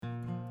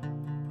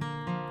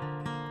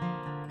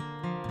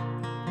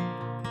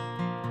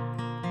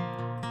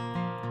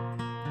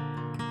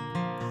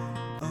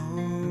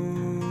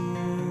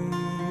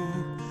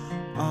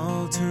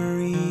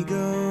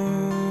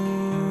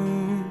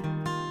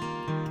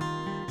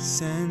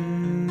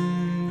Send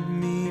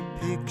me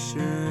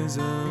pictures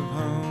of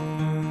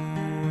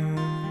home.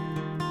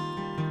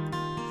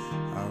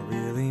 I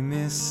really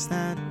miss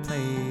that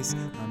place.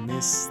 I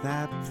miss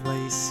that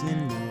place, you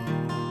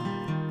know.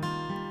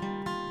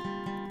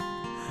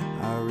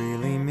 I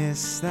really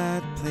miss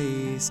that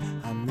place.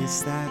 I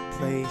miss that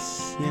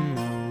place, you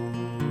know.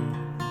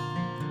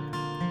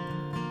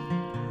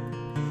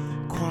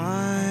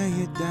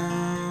 Quiet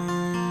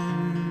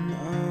down,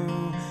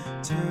 oh,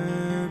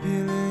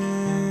 turbulence.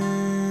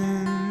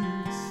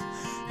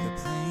 The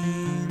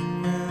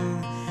plane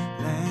will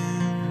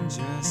land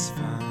just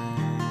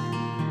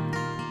fine.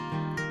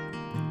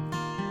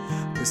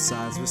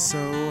 Besides, we're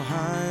so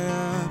high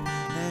up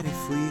that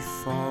if we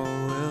fall,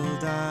 we'll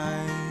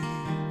die.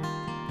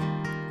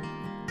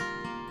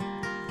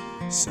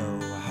 So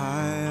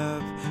high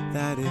up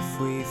that if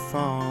we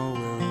fall,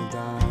 we'll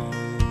die.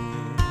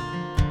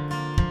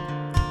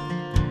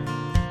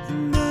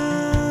 And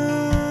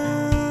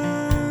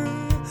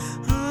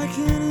I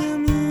can hear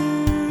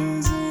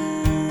music.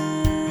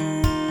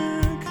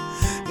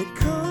 It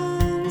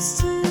comes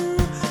to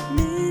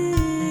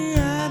me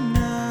at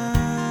night,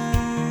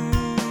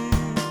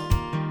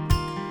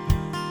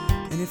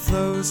 and it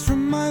flows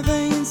from my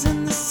veins,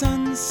 and the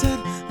sunset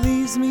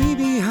leaves me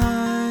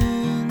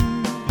behind.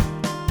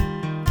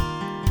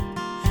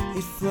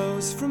 It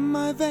flows from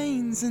my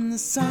veins, and the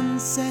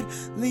sunset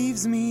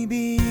leaves me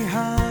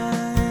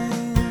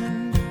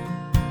behind.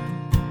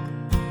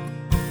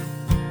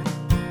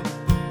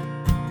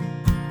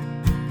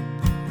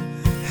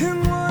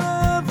 And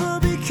whatever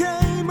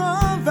became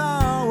of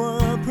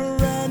our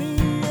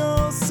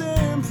perennial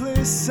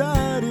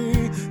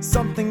simplicity,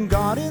 something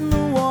got in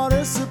the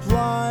water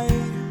supply.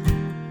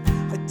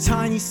 A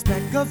tiny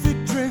speck of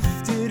it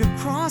drifted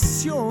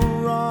across your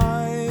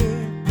eye,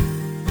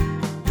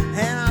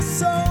 and I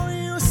saw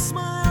you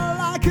smile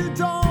like a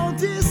doll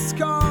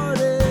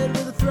discarded,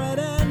 with a thread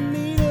and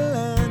needle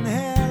and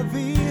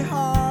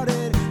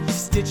heavy-hearted. You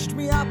stitched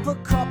me up a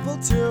couple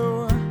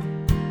too.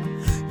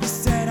 You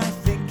said, I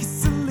think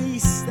it's the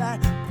least that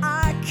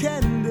I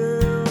can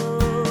do.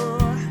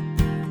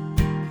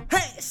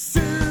 Hey,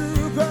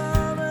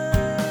 Superman,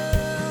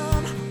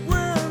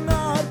 we're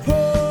not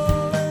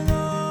pulling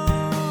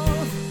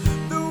off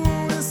the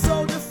wounded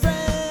soldier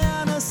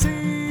fantasy.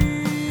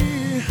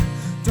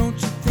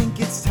 Don't you think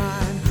it's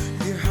time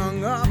you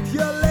hung up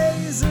your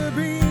laser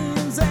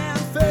beams and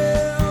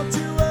fell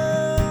to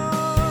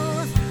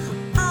earth?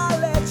 I'll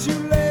let you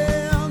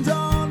land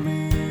on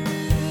me,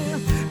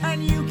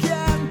 and you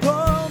can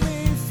pull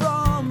me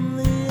from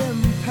the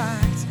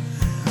impact.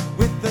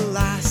 With the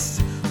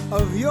last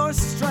of your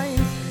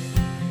strength,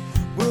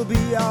 we'll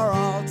be our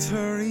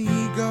alter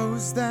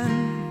egos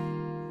then,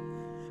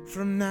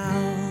 from now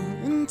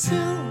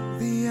until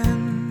the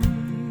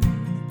end.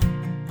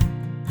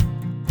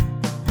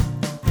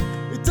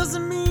 It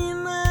doesn't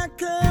mean I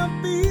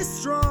can't be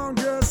strong,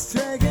 just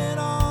taking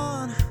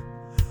on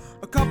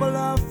a couple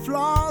of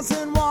flaws,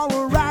 and while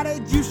we're at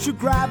it, you should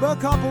grab a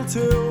couple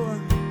too.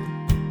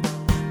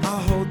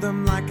 I'll hold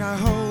them like I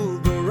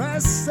hold the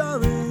rest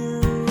of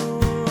you,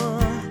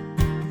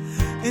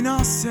 and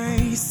I'll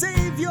say,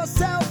 save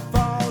yourself,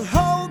 I'll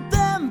hold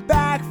them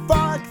back.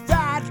 Fuck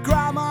that,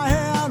 grab my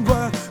hand,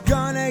 we're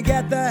gonna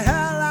get the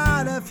hell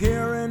out of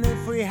here, and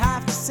if we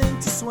have to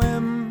sink to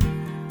swim,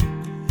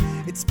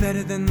 it's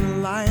better than the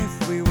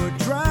life we were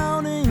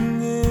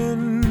drowning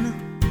in.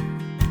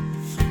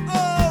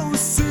 Oh,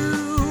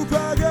 Supergirl,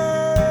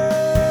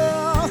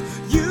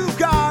 you've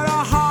got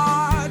a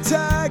heart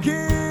to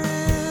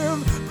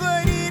give,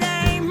 but it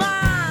ain't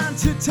mine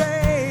to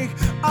take.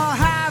 I'll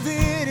have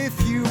it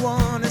if you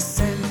wanna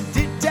send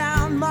it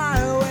down my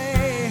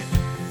way,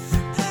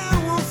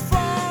 and we'll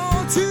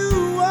fall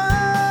to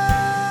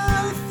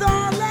earth.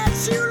 I'll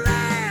let you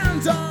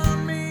land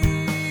on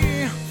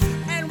me,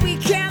 and we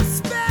can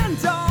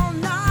spend all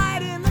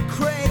night in the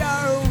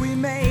crater we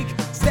make,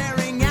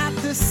 staring at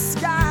the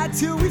sky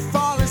till we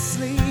fall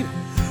asleep.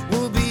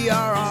 We'll be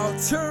our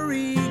alter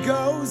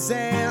egos,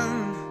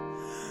 and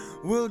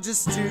we'll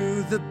just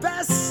do the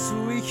best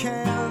we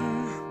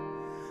can.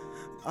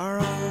 Our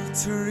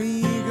alter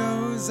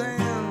egos,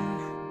 and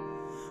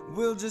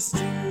we'll just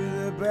do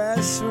the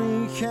best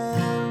we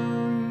can.